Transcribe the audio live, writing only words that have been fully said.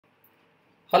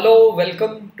Hello,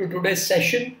 welcome to today's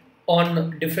session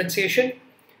on differentiation.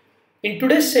 In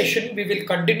today's session, we will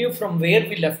continue from where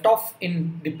we left off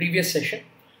in the previous session,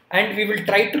 and we will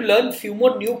try to learn few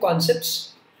more new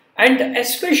concepts. And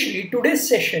especially today's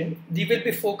session, we will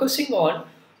be focusing on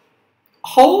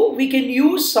how we can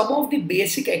use some of the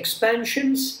basic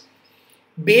expansions,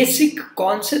 basic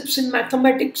concepts in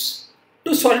mathematics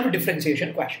to solve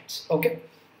differentiation questions. Okay.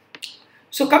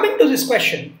 So coming to this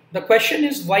question, the question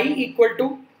is y equal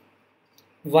to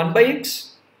 1 by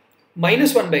x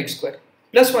minus 1 by x square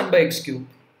plus 1 by x cube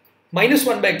minus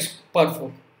 1 by x power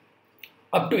 4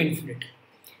 up to infinity.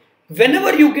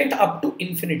 Whenever you get up to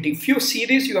infinity, few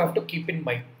series you have to keep in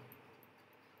mind.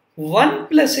 1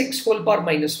 plus x whole power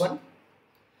minus 1,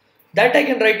 that I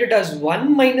can write it as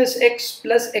 1 minus x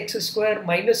plus x square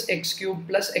minus x cube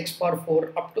plus x power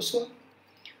 4 up to so on.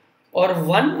 Or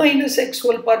 1 minus x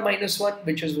whole power minus 1,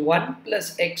 which is 1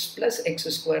 plus x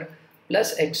square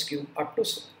plus x cube up to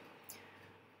so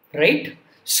on. Right?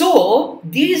 So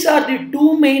these are the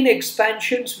two main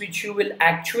expansions which you will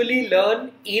actually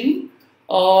learn in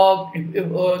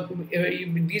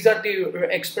these are the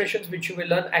expressions which you will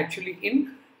learn actually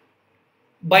in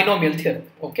binomial theorem.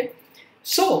 Okay.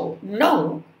 So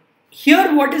now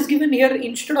here what is given here,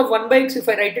 instead of 1 by x, if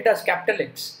I write it as capital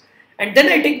X, and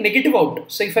then I take negative out.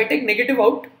 So if I take negative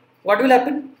out, what will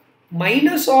happen?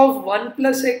 Minus of 1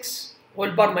 plus x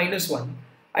whole power minus 1.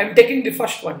 I am taking the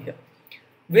first one here.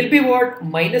 Will be what?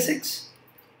 Minus x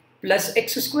plus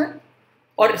x square.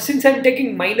 Or since I am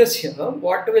taking minus here,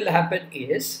 what will happen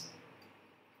is,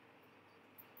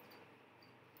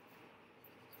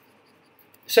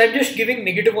 so I am just giving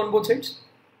negative on both sides.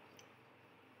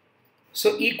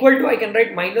 So equal to, I can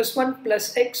write minus 1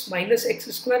 plus x minus x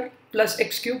square plus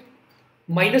x cube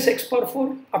minus x power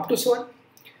 4 up to so on.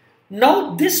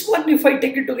 Now this one, if I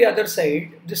take it to the other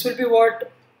side, this will be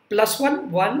what? Plus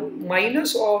 1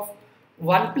 minus of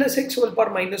 1 plus x whole power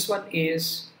minus 1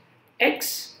 is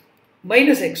x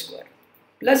minus x square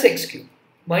plus x cube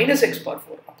minus x power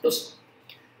 4 up to so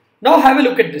on. Now have a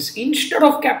look at this. Instead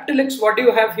of capital X, what do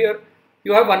you have here?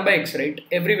 You have 1 by x, right?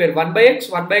 Everywhere 1 by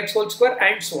x whole square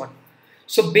and so on.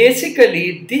 So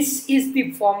basically, this is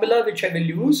the formula which I will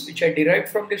use, which I derived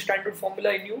from the standard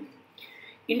formula in U.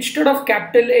 Instead of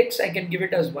capital X, I can give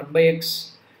it as 1 by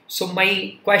x. So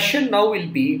my question now will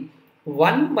be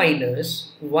 1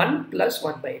 minus 1 plus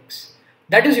 1 by x.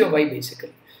 That is your y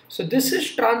basically. So this is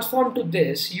transformed to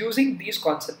this using these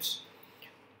concepts.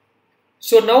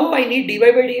 So now I need dy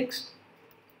by dx.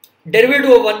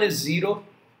 Derivative of 1 is 0.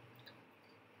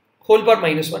 Whole power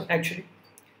minus 1 actually.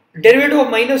 Derivative of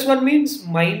minus 1 means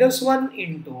minus 1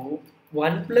 into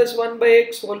 1 plus 1 by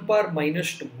x whole power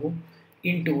minus 2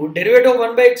 into derivative of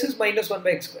 1 by x is minus 1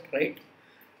 by x square, right?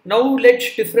 Now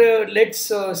let's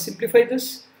simplify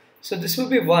this. So this will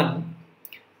be 1.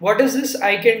 What is this?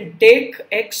 I can take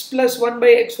x plus 1 by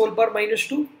x whole power minus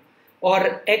 2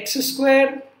 or x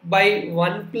square by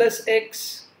 1 plus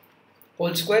x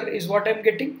whole square is what I'm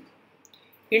getting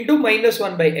into minus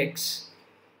 1 by x.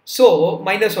 So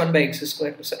minus 1 by x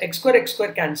square. So x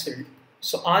square cancelled.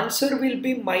 So answer will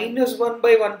be minus 1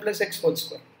 by 1 plus x whole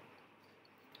square.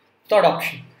 Third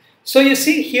option. So you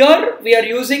see here we are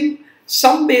using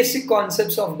some basic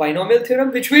concepts of binomial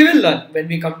theorem which we will learn when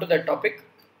we come to that topic.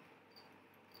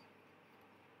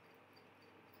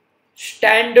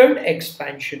 Standard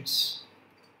expansions.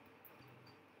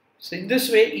 So in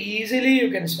this way easily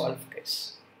you can solve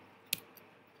this.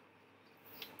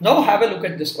 Now have a look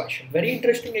at this question. Very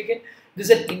interesting again. This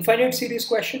is an infinite series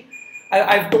question.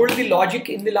 I've told the logic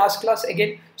in the last class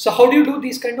again. So how do you do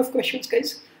these kind of questions,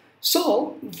 guys?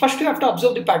 So first you have to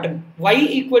observe the pattern. Y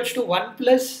equals to 1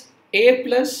 plus a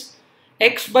plus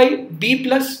x by b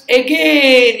plus,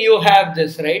 again you have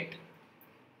this, right?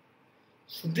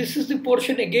 So this is the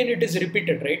portion, again it is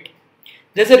repeated, right?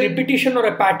 There's a repetition or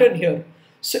a pattern here.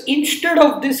 So instead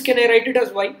of this, can I write it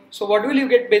as y? So what will you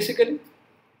get basically?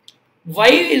 Y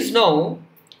is now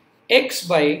x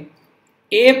by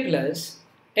a plus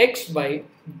x by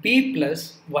b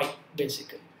plus y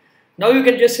basically. Now you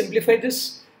can just simplify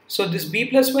this. So this b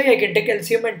plus y, I can take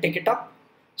LCM and take it up.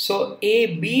 So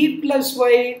ab plus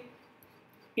y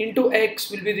into x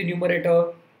will be the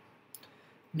numerator.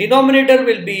 Denominator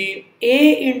will be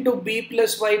a into b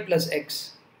plus y plus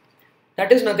x.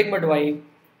 That is nothing but y.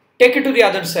 Take it to the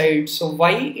other side. So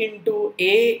y into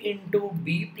a into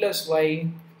b plus y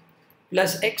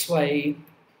plus xy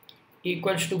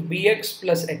equals to bx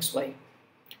plus xy.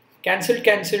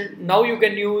 Cancelled. Now you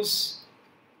can use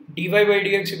dy by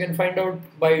dx. You can find out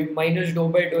by minus dou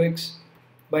by dou x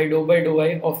by dou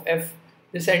y of f.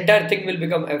 This entire thing will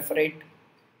become f, right?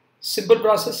 Simple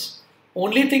process.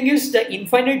 Only thing is the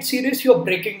infinite series you are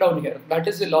breaking down here. That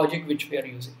is the logic which we are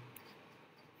using.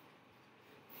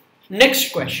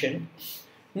 Next question.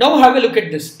 Now have a look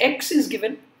at this. X is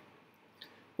given.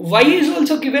 Y is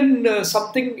also given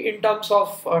something in terms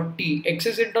of t. X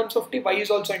is in terms of t. Y is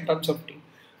also in terms of t.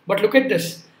 But look at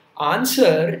this.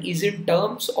 Answer is in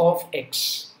terms of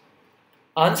x.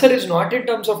 Answer is not in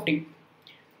terms of t.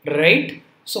 Right?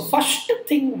 So first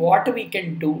thing what we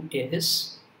can do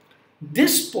is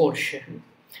this portion.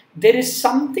 There is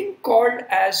something called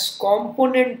as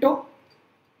componento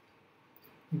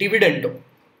dividendo.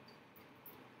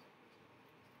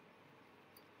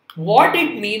 What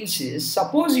it means is,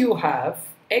 suppose you have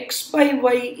x by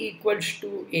y equals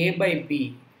to a by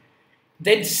b,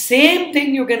 then same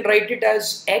thing you can write it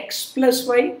as x plus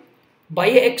y by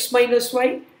x minus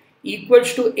y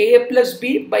equals to a plus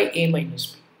b by a minus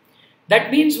b.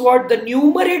 That means what? The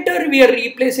numerator we are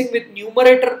replacing with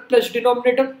numerator plus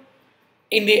denominator.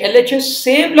 In the LHS,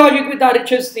 same logic with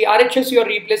RHS. The RHS you are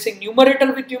replacing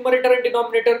numerator with numerator and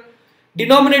denominator.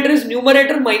 Denominator is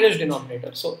numerator minus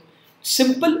denominator. So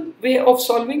simple way of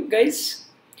solving, guys.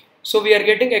 So we are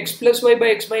getting x plus y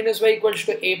by x minus y equals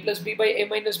to a plus b by a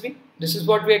minus b. This is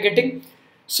what we are getting.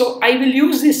 So I will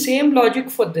use the same logic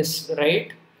for this,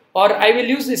 right? Or I will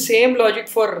use the same logic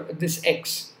for this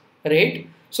x, right?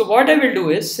 So what I will do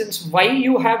is, since y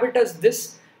you have it as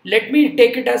this, let me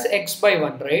take it as x by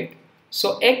 1, right?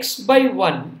 So x by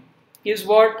 1 is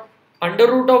what?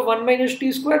 Under root of 1 minus t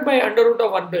square by under root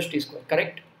of 1 plus t square,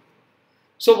 correct?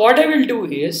 So what I will do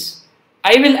is,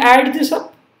 I will add this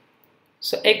up.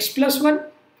 So x plus 1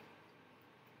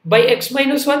 by x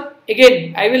minus 1.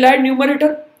 Again, I will add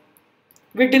numerator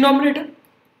with denominator.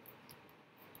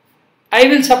 I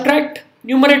will subtract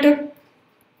numerator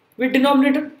with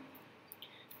denominator.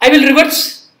 I will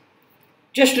reverse.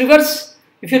 Just reverse.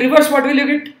 If you reverse, what will you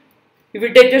get? If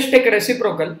you just take a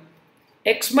reciprocal,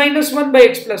 x minus 1 by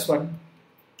x plus 1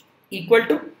 equal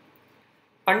to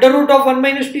under root of 1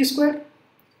 minus t square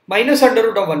minus under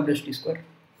root of 1 plus t square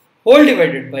whole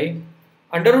divided by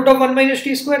under root of 1 minus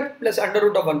t square plus under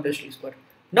root of 1 plus t square.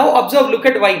 Now observe, look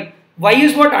at y. Y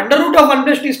is what? Under root of 1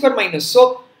 plus t square minus.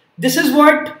 So this is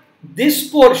what? This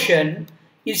portion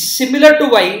is similar to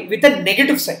y with a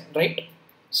negative sign, right?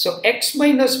 So x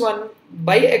minus 1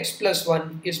 by x plus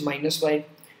 1 is minus y.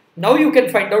 Now you can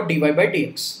find out dy by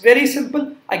dx. Very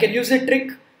simple. I can use a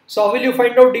trick. So how will you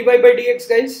find out dy by dx,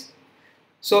 guys?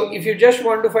 So if you just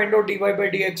want to find out dy by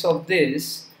dx of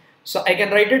this, so I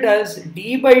can write it as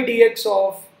d by dx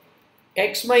of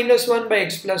x minus 1 by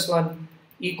x plus 1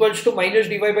 equals to minus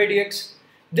dy by dx.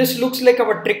 This looks like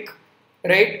our trick,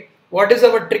 right? What is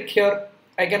our trick here?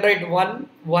 I can write 1,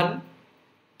 1.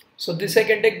 So this I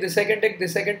can take, this I can take,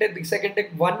 this I can take, this I can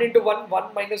take. 1 into 1,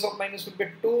 1 minus of minus will be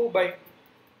 2 by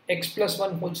x plus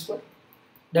 1 whole square.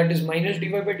 That is minus dy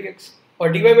by dx.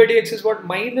 Or dy by dx is what?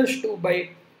 Minus 2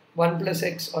 by 1 plus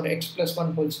x or x plus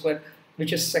 1 whole square,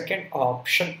 which is second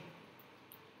option.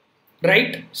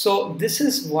 Right? So this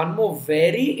is one more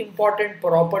very important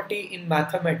property in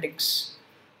mathematics.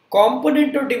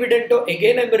 Componento dividendo,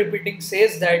 again I am repeating,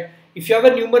 says that if you have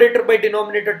a numerator by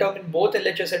denominator term in both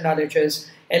LHS and RHS,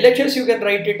 LHS you can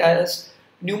write it as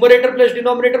numerator plus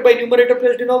denominator by numerator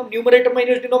plus numerator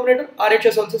minus denominator.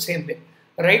 RHS also same way,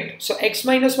 right? So x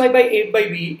minus y by a by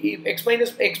b, x by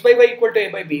y equal to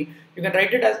a by b, you can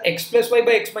write it as x plus y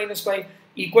by x minus y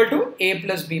equal to a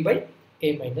plus b by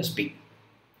a minus b.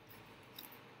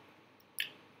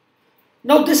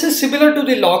 Now this is similar to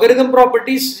the logarithm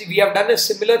properties. We have done a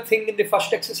similar thing in the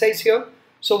first exercise here.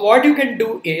 So what you can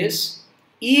do is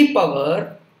e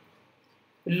power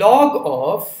log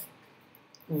of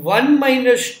 1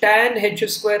 minus tan h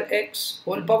square x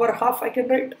whole power half I can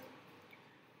write,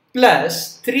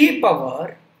 plus 3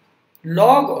 power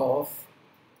log of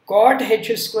cot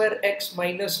h square x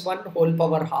minus 1 whole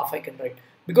power half I can write,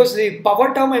 because the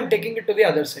power term I am taking it to the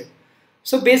other side.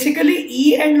 So basically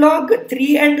e and log,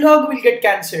 3 and log will get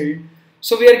cancelled.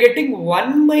 So we are getting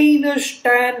 1 minus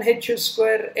tan h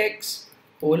square x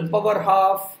whole power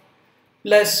half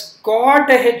plus cot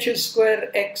h square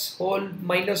x whole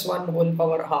minus 1 whole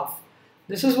power half.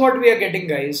 This is what we are getting,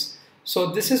 guys. So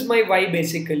this is my y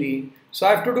basically. So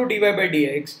I have to do dy by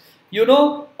dx. You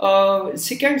know,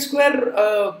 secant square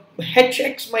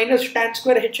hx minus tan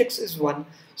square hx is 1.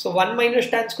 So 1 minus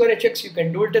tan square hx, you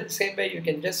can do it in the same way. You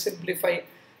can just simplify.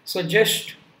 So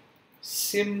just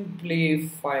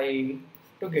simplify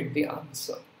to get the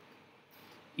answer.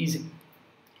 Easy.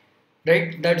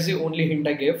 Right? That's the only hint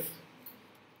I gave.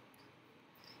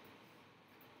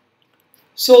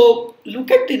 So look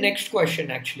at the next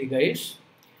question actually, guys.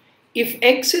 If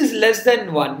x is less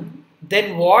than 1,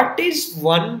 then what is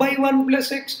 1 by 1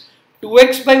 plus x?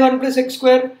 2x by 1 plus x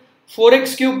square,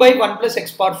 4x cube by 1 plus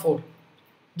x power 4.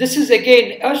 This is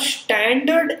again a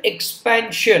standard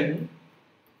expansion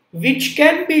which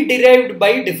can be derived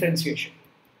by differentiation.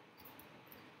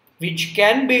 Which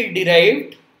can be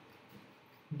derived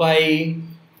by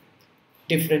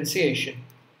differentiation.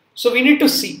 So we need to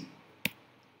see.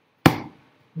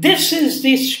 This is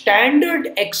the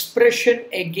standard expression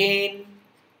again.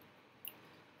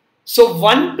 So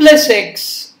 1 plus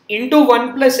x into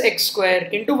 1 plus x square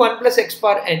into 1 plus x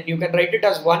power n. You can write it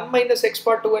as 1 minus x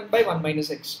power 2n by 1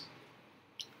 minus x.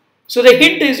 So the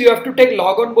hint is you have to take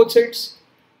log on both sides.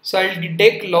 So I'll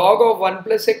take log of 1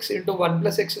 plus x into 1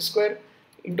 plus x square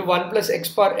into 1 plus x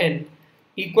power n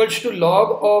equals to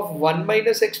log of 1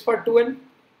 minus x power 2n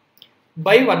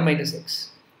by 1 minus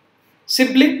x.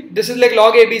 Simply, this is like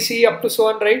log ABC up to so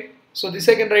on, right? So this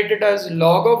I can write it as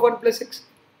log of 1 plus x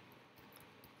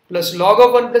plus log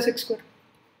of 1 plus x square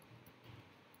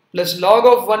plus log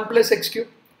of 1 plus x cube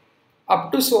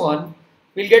up to so on.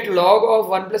 We'll get log of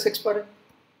 1 plus x power n.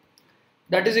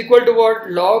 That is equal to what?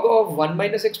 Log of 1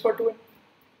 minus x power 2n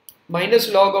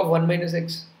minus log of 1 minus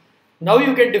x. Now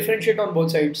you can differentiate on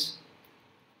both sides.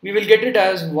 We will get it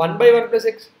as 1 by 1 plus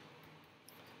x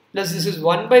plus this is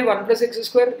 1 by 1 plus x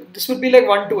square. This will be like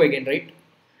 1, 2 again, right?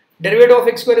 Derivative of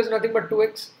x square is nothing but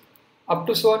 2x up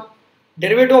to so on.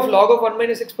 Derivative of log of 1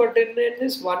 minus x power 10n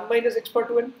is 1 minus x power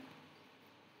 2n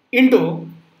into,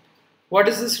 what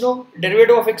is this now?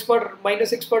 Derivative of x power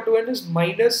minus x power 2n is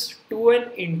minus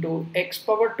 2n into x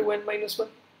power 2n minus 1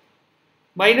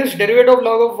 minus derivative of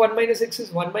log of 1 minus x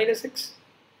is 1 minus x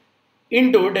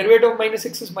into derivative of minus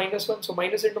x is minus 1. So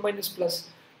minus into minus plus.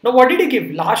 Now what did he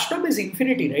give? Last term is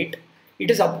infinity, right?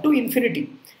 It is up to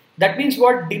infinity. That means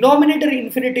what? Denominator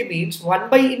infinity means 1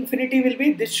 by infinity will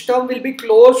be, this term will be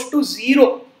close to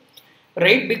 0,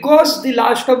 right? Because the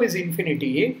last term is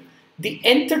infinity, the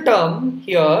nth term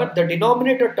here, the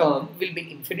denominator term will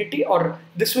be infinity, or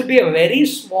this will be a very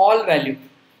small value.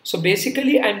 So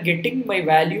basically I am getting my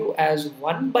value as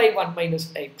 1 by 1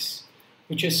 minus x,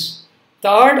 which is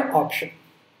third option.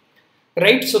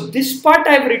 Right, so this part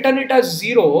I have written it as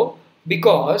 0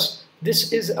 because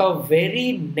this is a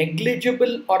very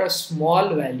negligible or a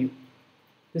small value.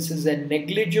 This is a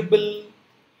negligible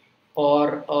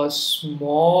or a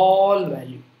small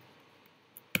value.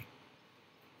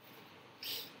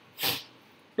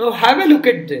 Now have a look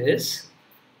at this.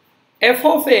 F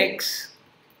of x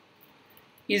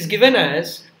is given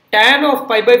as tan of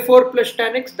pi by 4 plus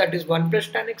tan x, that is 1 plus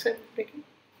tan x I am taking,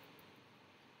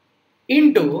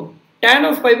 into tan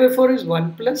of pi by 4 is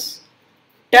 1 plus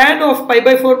tan of pi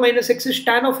by 4 minus x is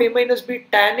tan of a minus b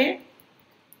tan a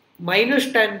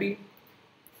minus tan b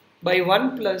by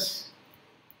 1 plus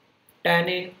tan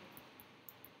a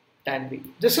tan b.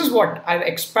 This is what I've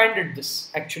expanded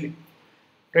this actually,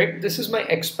 right? This is my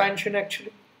expansion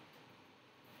actually.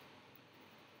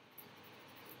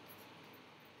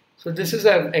 So this is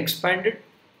I've expanded.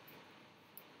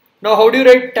 Now how do you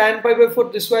write tan pi by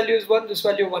 4? This value is 1, this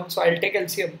value 1. So I'll take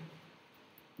LCM.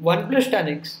 1 plus tan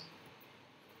x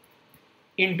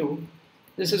into,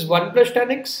 this is 1 plus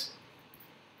tan x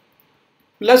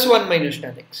plus 1 minus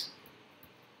tan x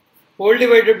whole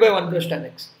divided by 1 plus tan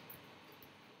x.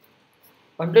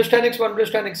 1 plus tan x, 1 plus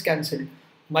tan x cancelled.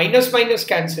 Minus minus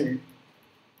cancelled.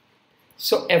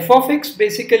 So f of x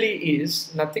basically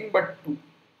is nothing but 2.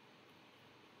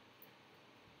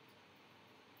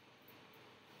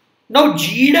 Now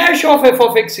g dash of f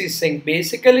of x is saying,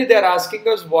 basically they are asking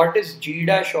us what is g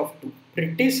dash of 2.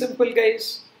 Pretty simple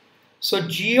guys. So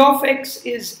g of x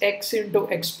is x into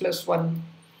x plus 1.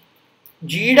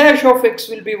 G dash of x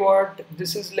will be what?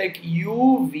 This is like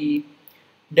uv.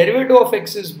 Derivative of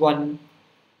x is 1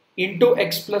 into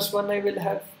x plus 1 I will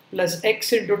have plus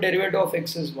x into derivative of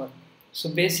x is 1. So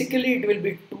basically it will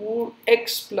be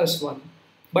 2x plus 1.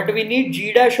 But we need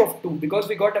g dash of 2 because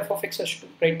we got f of x as 2,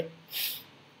 right?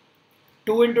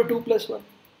 2 into 2 plus 1,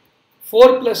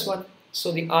 4 plus 1.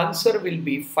 So the answer will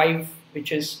be 5,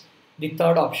 which is the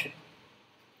third option.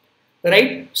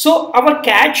 Right? So our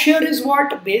catch here is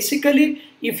what? Basically,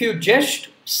 if you just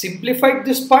simplified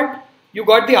this part, you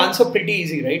got the answer pretty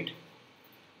easy, right?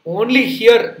 Only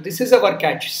here, this is our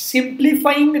catch.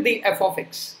 Simplifying the f of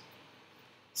x.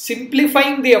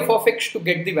 Simplifying the f of x to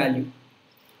get the value.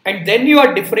 And then you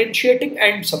are differentiating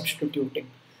and substituting.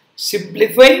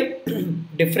 Simplify,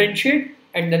 differentiate,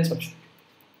 and then substitute.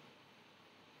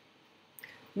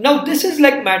 Now this is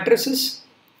like matrices.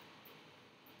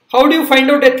 How do you find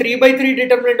out a 3 by 3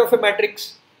 determinant of a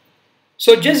matrix?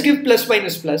 So just give plus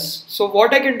minus plus. So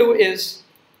what I can do is,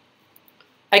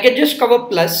 I can just cover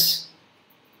plus.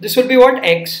 This will be what?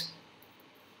 X.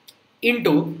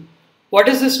 into, what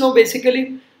is this now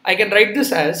basically? I can write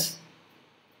this as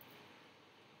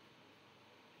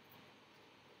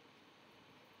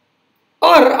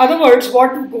or other words,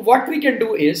 what we can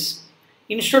do is,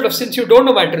 instead of, since you don't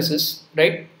know matrices,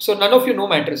 right? So none of you know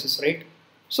matrices, right?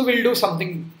 So we'll do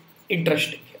something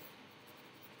interesting here.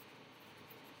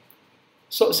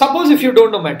 So suppose if you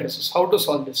don't know matrices, how to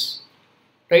solve this,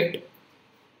 right?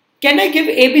 Can I give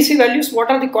ABC values? What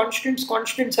are the constants?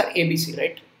 Constants are ABC,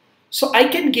 right? So I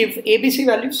can give ABC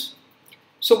values.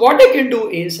 So what I can do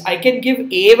is I can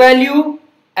give A value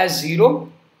as 0,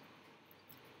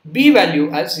 B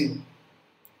value as 0.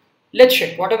 Let's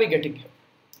check what are we getting here.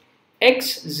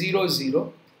 X 0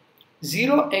 0,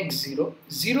 0 x 0,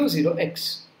 0 0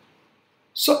 x.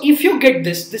 So if you get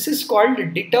this, this is called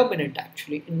determinant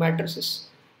actually in matrices.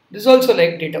 This is also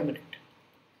like determinant.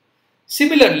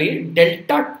 Similarly,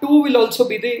 delta 2 will also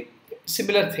be the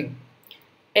similar thing.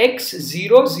 X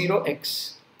 0 0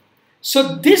 x.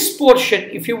 So this portion,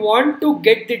 if you want to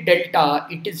get the delta,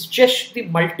 it is just the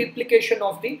multiplication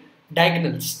of the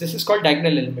diagonals. This is called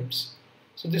diagonal elements.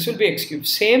 So this will be x cubed.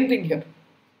 Same thing here.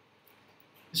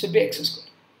 This will be x square.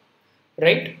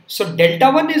 Right? So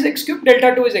delta 1 is x cubed,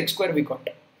 delta 2 is x square we got.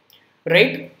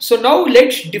 Right? So now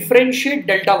let's differentiate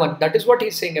delta 1. That is what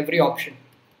he's saying, every option.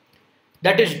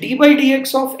 That is d by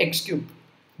dx of x cube.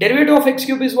 Derivative of x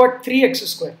cube is what? 3x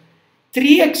square.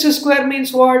 3x square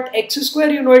means what? X square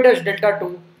you know it as delta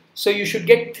 2. So you should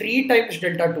get 3 times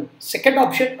delta 2. Second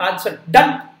option answered.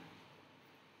 Done.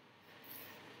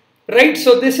 Right?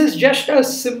 So this is just a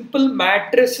simple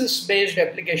matrices based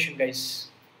application, guys.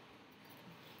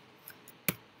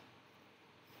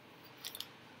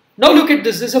 Now look at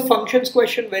this. This is a functions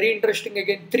question. Very interesting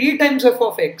again. 3 times f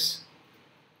of x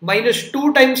minus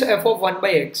 2 times f of 1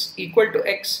 by x equal to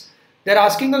x. They're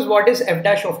asking us what is f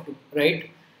dash of 2, right?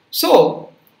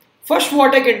 So first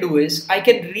what I can do is I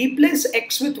can replace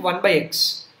x with 1 by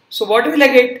x. So what will I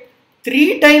get?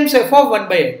 3 times f of 1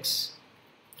 by x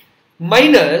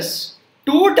minus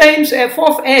 2 times f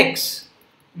of x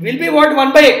will be what?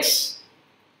 1 by x,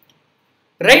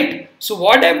 right? So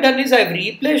what I've done is I've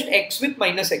replaced x with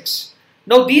minus x.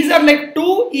 Now these are like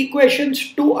two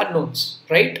equations, two unknowns,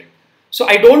 right? So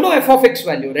I don't know f of x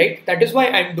value, right? That is why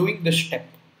I'm doing this step.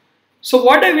 So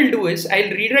what I will do is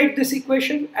I'll rewrite this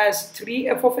equation as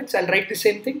 3f of x. I'll write the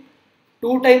same thing.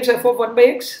 2 times f of 1 by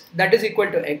x, that is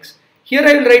equal to x. Here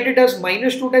I will write it as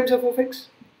minus 2 times f of x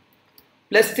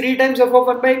plus 3 times f of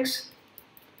 1 by x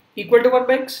equal to 1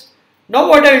 by x. Now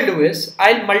what I will do is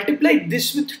I'll multiply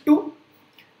this with 2.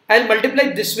 I'll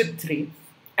multiply this with 3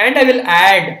 and I will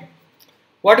add.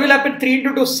 What will happen? 3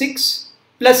 into 2, 6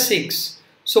 plus 6.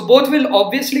 So both will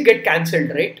obviously get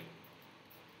cancelled, right?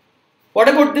 What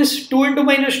about this? 2 into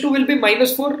minus 2 will be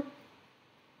minus 4.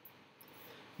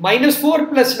 Minus 4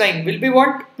 plus 9 will be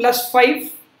what? Plus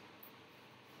 5.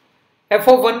 F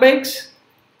of 1 by x.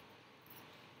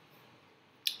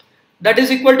 That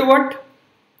is equal to what?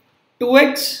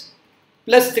 2x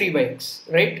plus 3 by x,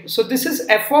 right? So this is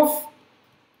f of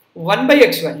 1 by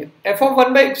x value. F of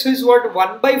 1 by x is what?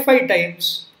 1 by 5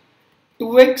 times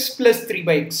 2x plus 3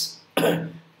 by x.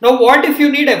 Now what if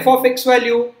you need f of x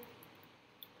value?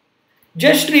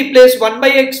 Just replace 1 by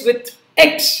x with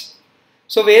x.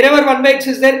 So wherever 1 by x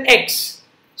is there, x.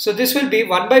 So this will be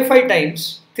 1 by 5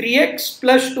 times 3x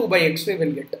plus 2 by x we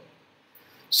will get.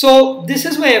 So this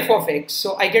is my f of x.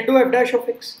 So I can do f dash of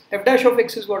x. F dash of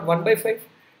x is what? 1 by 5.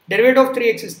 Derivative of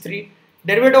 3x is 3.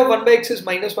 Derivative of 1 by x is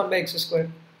minus 1 by x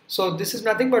square. So this is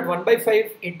nothing but 1 by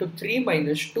 5 into 3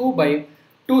 minus 2 by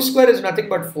 2 square is nothing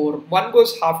but 4. 1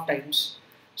 goes half times.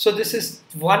 So this is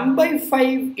 1 by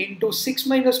 5 into 6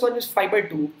 minus 1 is 5 by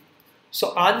 2.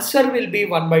 So answer will be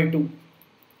 1 by 2.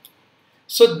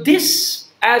 So this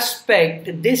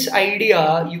aspect, this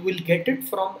idea, you will get it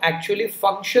from actually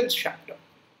functions chapter.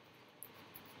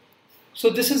 So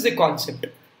this is the concept.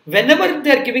 Whenever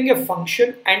they are giving a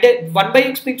function and 1 by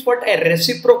x means what? A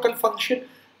reciprocal function.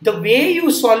 The way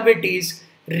you solve it is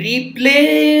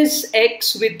replace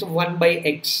x with 1 by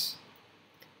x.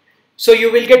 So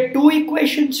you will get two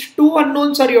equations, two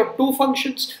unknowns are your two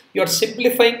functions. You are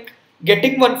simplifying,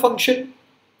 getting one function.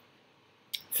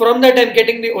 From that I am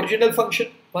getting the original function.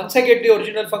 Once I get the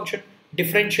original function,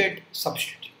 differentiate,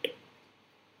 substitute.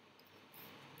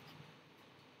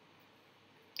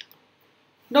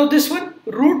 Now this one,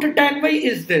 root tan y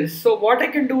is this. So what I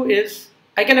can do is,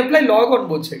 I can apply log on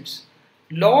both sides.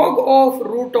 Log of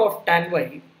root of tan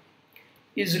y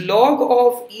is log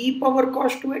of e power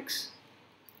cos 2x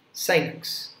sin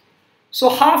x. So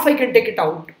half I can take it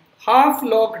out. Half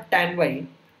log tan y.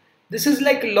 This is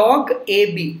like log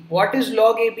ab. What is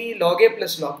log ab? Log a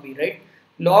plus log b, right?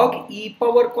 log e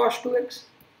power cos 2x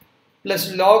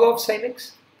plus log of sin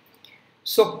x.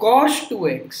 So cos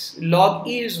 2x log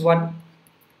e is 1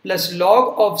 plus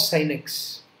log of sin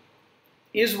x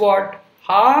is what?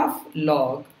 Half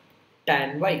log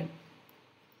tan y.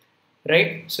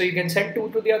 Right? So you can send 2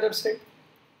 to the other side.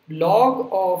 Log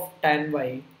of tan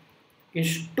y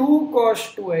is 2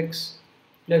 cos 2x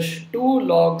plus 2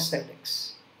 log sin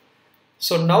x.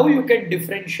 So now you can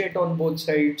differentiate on both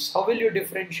sides. How will you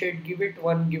differentiate? Give it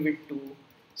 1, give it 2.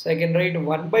 So I can write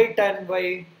 1 by tan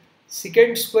y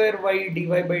secant square y dy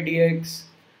by dx.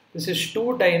 This is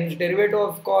 2 times derivative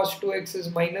of cos 2x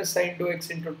is minus sin 2x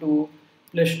into 2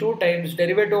 plus 2 times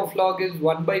derivative of log is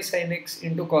 1 by sin x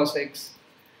into cos x.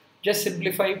 Just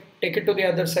simplify, take it to the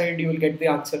other side, you will get the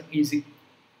answer easy.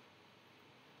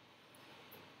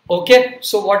 Okay,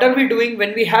 so what are we doing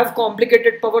when we have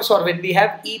complicated powers or when we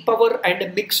have e power and a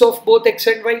mix of both x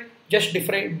and y? Just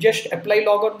apply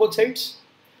log on both sides.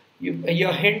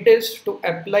 Your hint is to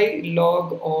apply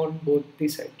log on both the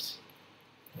sides.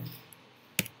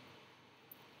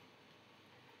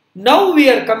 Now we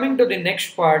are coming to the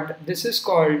next part. This is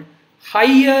called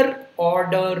higher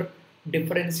order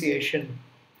differentiation.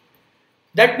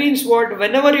 That means what?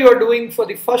 Whenever you are doing for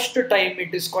the first time,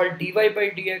 it is called dy by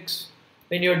dx.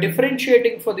 When you are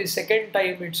differentiating for the second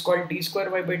time, it's called d square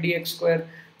y by dx square.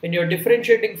 When you are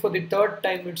differentiating for the third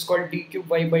time, it's called d cube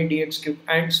y by dx cube,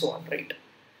 and so on, right?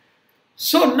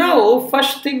 So now,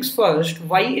 first things first,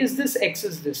 y is this, x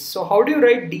is this. So how do you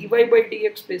write dy by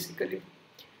dx basically?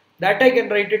 That I can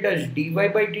write it as dy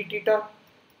by d theta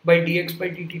by dx by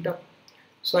d theta.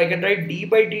 So I can write d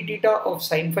by d theta of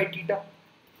sin phi theta.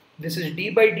 This is d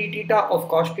by d theta of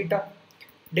cos theta.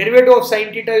 Derivative of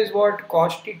sin theta is what?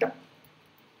 Cos theta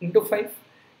into 5.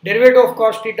 Derivative of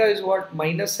cos theta is what?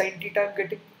 Minus sin theta I'm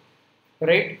getting.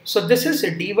 Right? So this is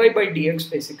a dy by dx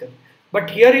basically.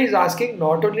 But here he is asking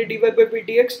not only dy by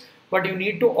dx, but you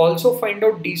need to also find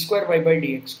out d square y by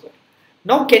dx square.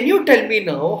 Now can you tell me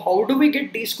now, how do we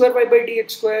get d square y by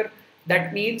dx square?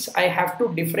 That means I have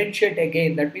to differentiate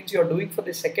again. That means you are doing for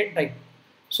the second time.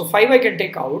 So 5 I can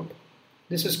take out.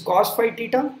 This is cos phi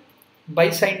theta by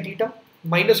sin theta.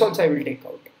 Minus also I will take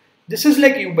out. This is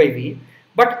like u by v.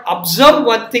 But observe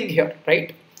one thing here,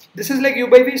 right? This is like u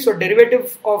by v. So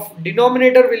derivative of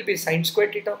denominator will be sin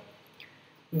square theta.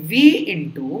 V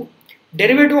into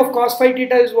derivative of cos phi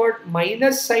theta is what?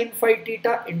 Minus sin phi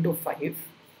theta into 5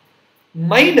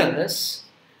 minus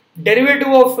derivative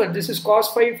of this is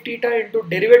cos phi theta into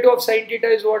derivative of sin theta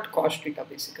is what? Cos theta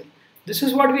basically. This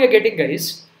is what we are getting,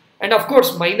 guys. And of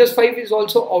course minus 5 is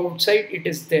also outside, it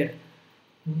is there.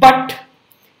 But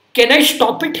can I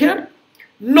stop it here?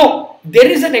 No, there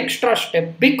is an extra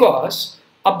step, because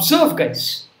observe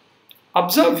guys,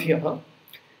 observe here,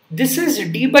 this is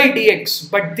d by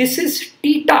dx, but this is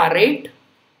theta, right?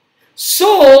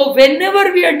 So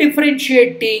whenever we are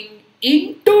differentiating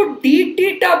into d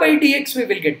theta by dx we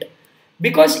will get,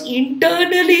 because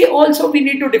internally also we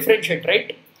need to differentiate,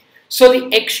 right? So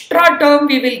the extra term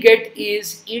we will get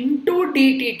is into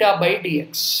d theta by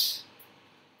dx.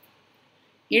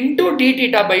 Into d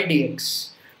theta by dx.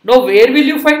 Now where will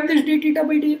you find this d theta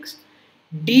by dx?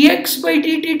 Dx by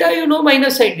d theta, you know,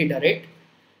 minus sin theta, right?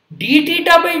 D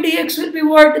theta by dx will be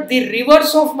what? The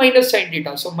reverse of minus sin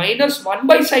theta. So minus 1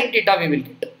 by sin theta we will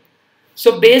get.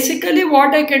 So basically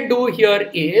what I can do here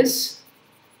is,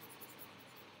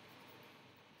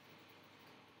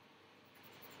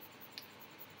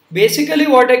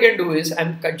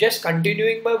 I'm just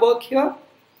continuing my work here.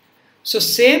 So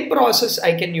same process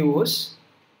I can use.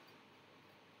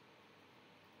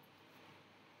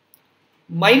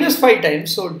 Minus 5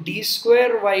 times, so d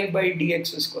square y by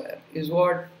dx square is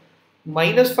what?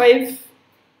 Minus 5.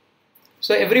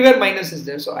 So everywhere minus is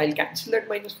there, so I'll cancel that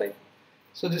minus 5.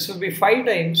 So this will be 5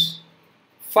 times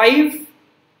 5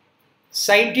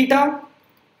 sin theta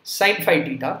sin phi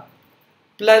theta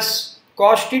plus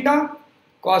cos theta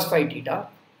cos phi theta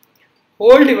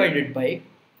whole divided by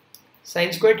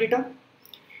sin square theta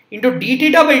into d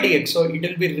theta by dx. So it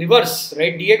will be reverse,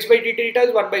 right? Dx by d theta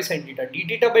is 1 by sin theta. D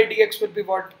theta by dx will be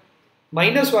what?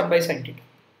 Minus 1 by sin theta.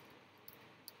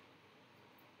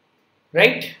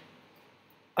 Right?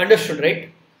 Understood,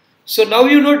 right? So now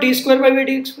you know d square y by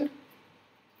dx square.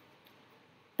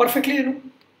 Perfectly you know.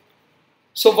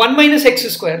 So 1 minus x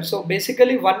square. So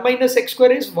basically 1 minus x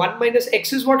square is 1 minus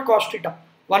x is what? Cos theta.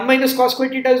 1 minus cos square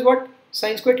theta is what?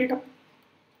 Sin square theta.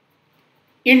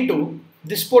 Into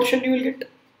this portion you will get.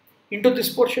 Into this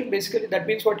portion basically. That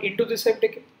means what? Into this I have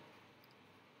taken.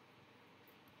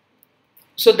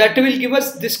 So that will give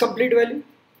us this complete value.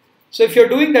 So if you are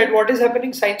doing that, what is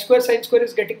happening? Sin square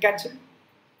is getting cancelled.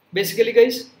 Basically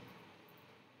guys.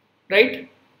 right?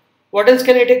 What else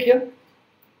can I take here?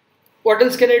 What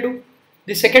else can I do?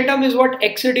 The second term is what?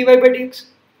 X dy by dx.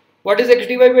 What is x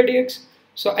dy by dx?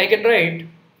 So I can write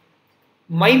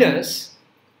minus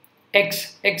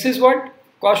x. X is what?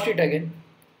 Cos theta again.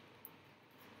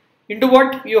 Into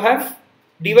what? You have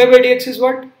dy by dx is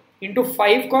what? Into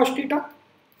 5 cos theta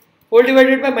whole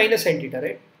divided by minus sin theta,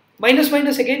 right? Minus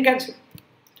minus again cancel.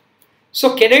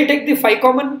 So can I take the 5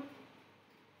 common?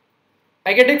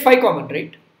 I can take 5 common,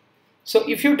 right? So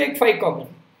if you take 5 common,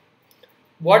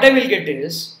 what I will get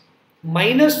is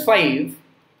minus 5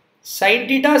 sin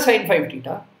theta sin 5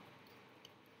 theta,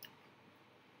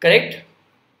 correct?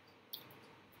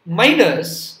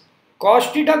 Minus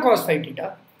cos theta cos 5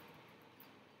 theta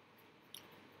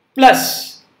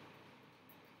plus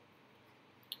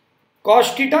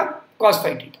cos theta cos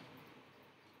 5 theta.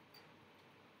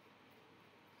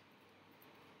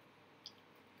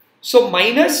 So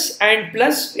minus and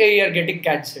plus you are getting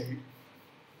cancelled.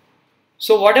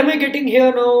 So what am I getting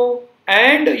here now?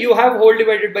 And you have whole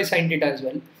divided by sin theta as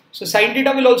well. So sin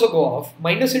theta will also go off.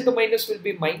 Minus into minus will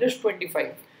be minus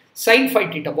 25 sin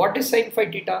 5 theta. What is sin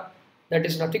 5 theta? That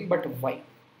is nothing but y.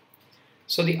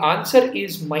 So the answer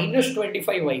is minus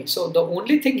 25y. So the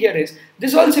only thing here is,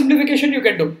 this all simplification you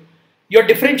can do. You're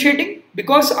differentiating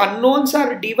because unknowns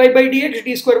are dy by dx,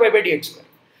 d square y by dx square.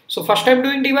 So first I'm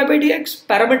doing dy by dx,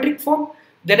 parametric form.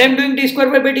 Then I'm doing d square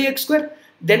y by dx square.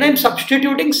 Then I'm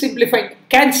substituting, simplifying,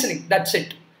 cancelling. That's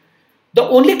it. The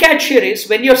only catch here is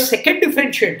when you're second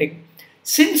differentiating,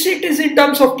 since it is in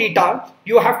terms of theta,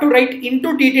 you have to write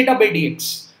into d theta by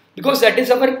dx because that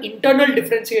is our internal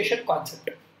differentiation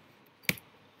concept.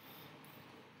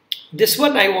 This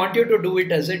one I want you to do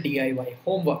it as a DIY,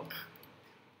 homework.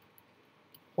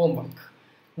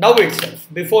 Now itself,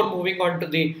 before moving on to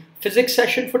the physics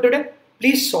session for today,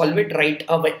 please solve it right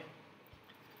away.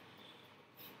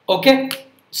 Okay,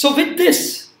 so with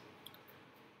this,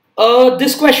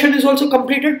 this question is also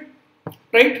completed,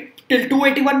 right? Till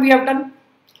 281 we have done.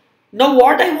 Now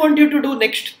what I want you to do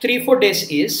next 3-4 days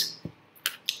is,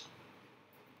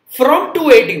 from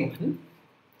 281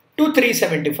 to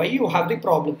 375 you have the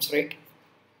problems, right?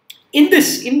 In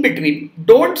this, in between,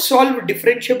 don't solve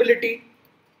differentiability,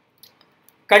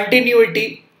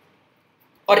 continuity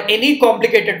or any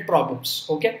complicated problems,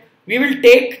 okay? We will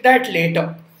take that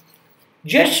later.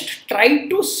 Just try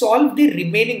to solve the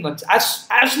remaining ones,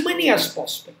 as many as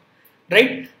possible,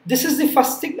 right? This is the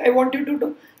first thing I want you to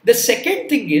do. The second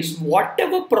thing is,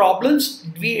 whatever problems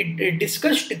we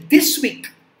discussed this week,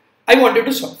 I want you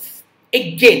to solve.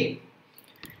 Again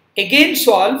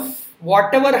solve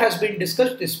whatever has been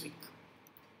discussed this week.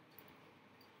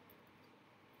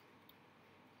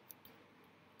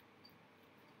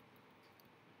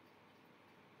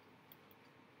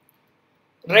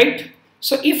 Right?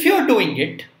 So if you're doing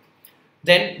it,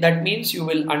 then that means you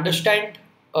will understand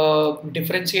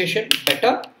differentiation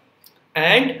better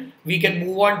and we can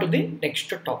move on to the next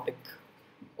topic.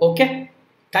 Okay?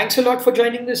 Thanks a lot for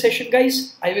joining this session,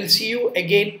 guys. I will see you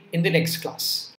again in the next class.